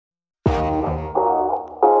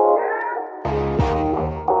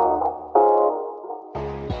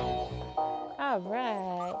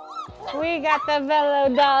We got the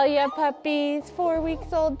Vello Daliah puppies, 4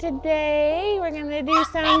 weeks old today. We're gonna do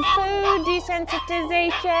some food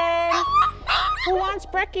desensitization. Who wants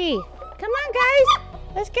brekkie? Come on, guys.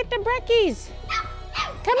 Let's get the brekkies.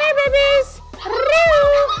 Come here, babies. Come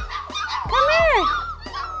here.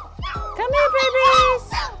 Come here, babies.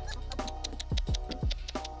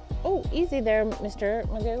 Oh, easy there, Mr.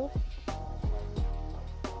 Magoo.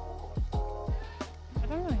 I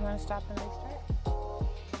don't know. You want to stop and restart?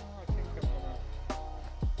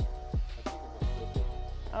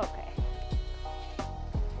 Okay.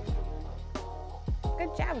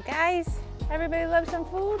 Good job, guys. Everybody loves some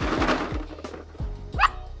food?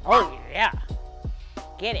 Oh, yeah.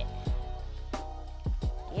 Get it.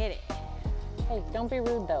 Get it. Hey, don't be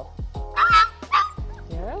rude, though.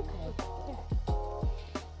 You're okay. Here.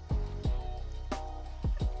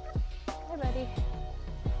 Hi, buddy.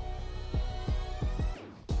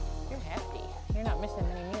 You're happy. You're not missing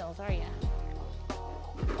many meals, are you?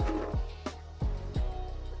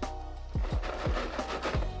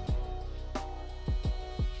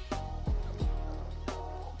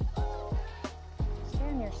 Stay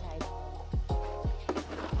on your side.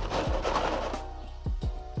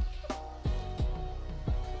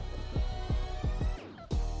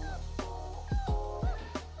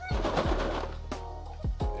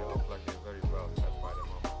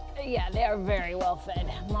 Yeah, they are very well fed.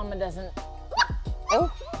 Mama doesn't. Oh,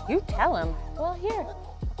 you tell him. Well, here.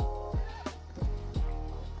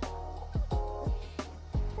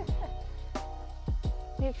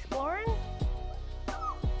 You exploring?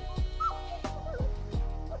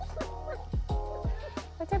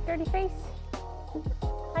 What's up, dirty face?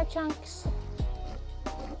 Hi, Chunks.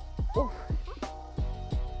 Ooh.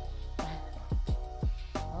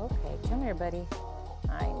 Okay, come here, buddy.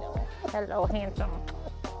 I know. Hello, handsome.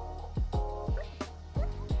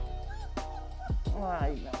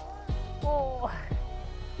 I know. Oh.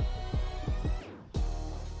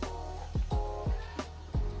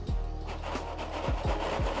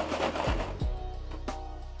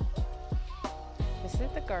 This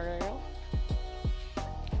is the girl.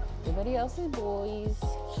 Everybody else is boys.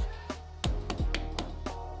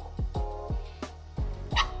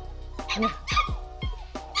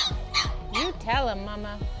 You tell him,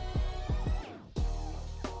 Mama.